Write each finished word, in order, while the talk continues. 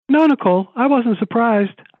No, Nicole, I wasn't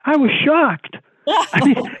surprised. I was shocked. I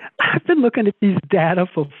mean, I've been looking at these data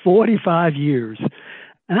for 45 years,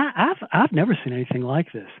 and I've never seen anything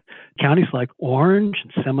like this. Counties like Orange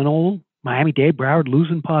and Seminole, Miami-Dade, Broward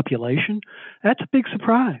losing population. That's a big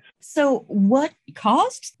surprise. So, what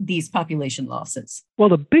caused these population losses? Well,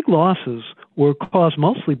 the big losses were caused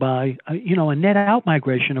mostly by, a net out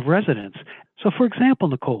migration of residents. So, for example,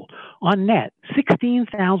 Nicole, on net,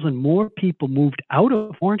 16,000 more people moved out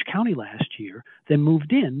of Orange County last year than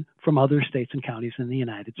moved in from other states and counties in the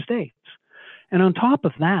United States. And on top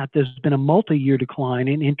of that, there's been a multi-year decline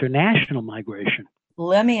in international migration.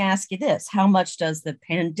 Let me ask you this. How much does the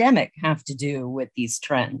pandemic have to do with these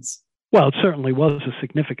trends? Well, it certainly was a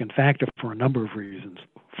significant factor for a number of reasons.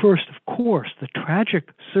 First, of course, the tragic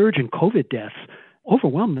surge in COVID deaths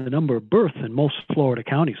overwhelmed the number of births in most Florida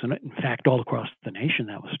counties, and in fact, all across the nation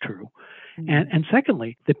that was true. And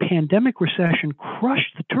secondly, the pandemic recession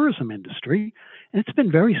crushed the tourism industry, and it's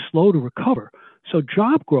been very slow to recover. So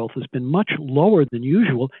job growth has been much lower than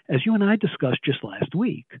usual, as you and I discussed just last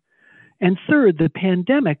week. And third, the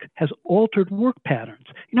pandemic has altered work patterns.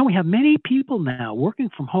 We have many people now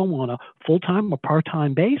working from home on a full-time or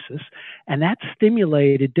part-time basis, and that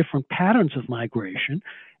stimulated different patterns of migration,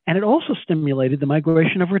 and it also stimulated the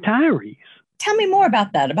migration of retirees. Tell me more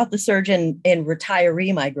about that, about the surge in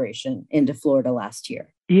retiree migration into Florida last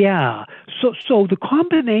year. Yeah. So the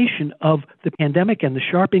combination of the pandemic and the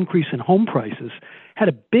sharp increase in home prices had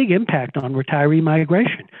a big impact on retiree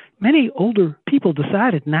migration. Many older people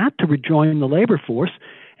decided not to rejoin the labor force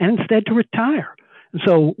and instead to retire. And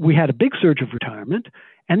so we had a big surge of retirement.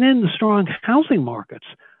 And then the strong housing markets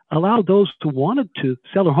allowed those who wanted to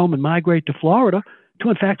sell their home and migrate to Florida to,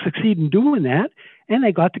 in fact, succeed in doing that. And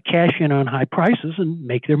they got to cash in on high prices and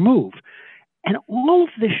make their move. And all of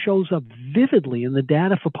this shows up vividly in the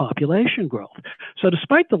data for population growth. So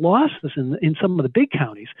despite the losses in some of the big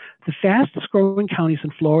counties, the fastest growing counties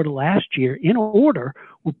in Florida last year in order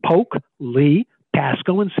were Polk, Lee,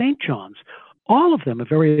 Pasco, and St. John's. All of them are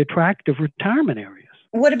very attractive retirement areas.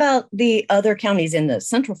 What about the other counties in the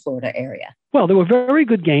Central Florida area? Well, there were very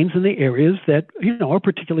good gains in the areas that, are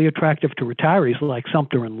particularly attractive to retirees like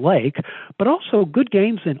Sumter and Lake, but also good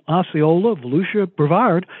gains in Osceola, Volusia,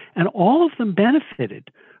 Brevard, and all of them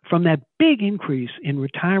benefited from that big increase in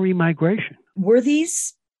retiree migration. Were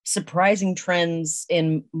these surprising trends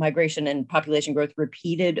in migration and population growth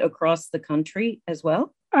repeated across the country as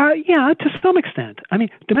well? Yeah, to some extent. I mean,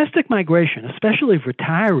 domestic migration, especially of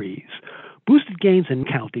retirees, boosted gains in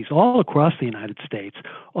counties all across the United States,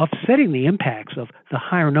 offsetting the impacts of the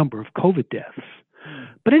higher number of COVID deaths.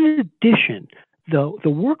 But in addition, the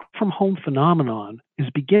work from home phenomenon is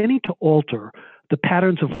beginning to alter the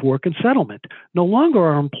patterns of work and settlement. No longer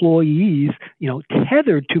are employees,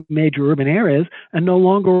 tethered to major urban areas, and no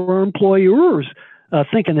longer are employers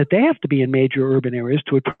thinking that they have to be in major urban areas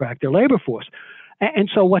to attract their labor force. And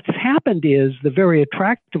so what's happened is the very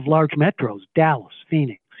attractive large metros, Dallas,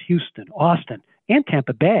 Phoenix, Houston, Austin, and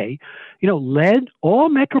Tampa Bay, led all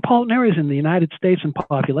metropolitan areas in the United States in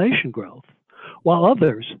population growth, while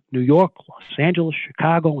others, New York, Los Angeles,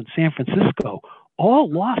 Chicago, and San Francisco,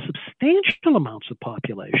 all lost substantial amounts of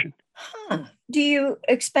population. Do you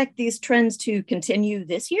expect these trends to continue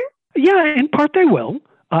this year? Yeah, in part they will.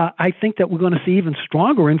 I think that we're going to see even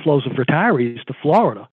stronger inflows of retirees to Florida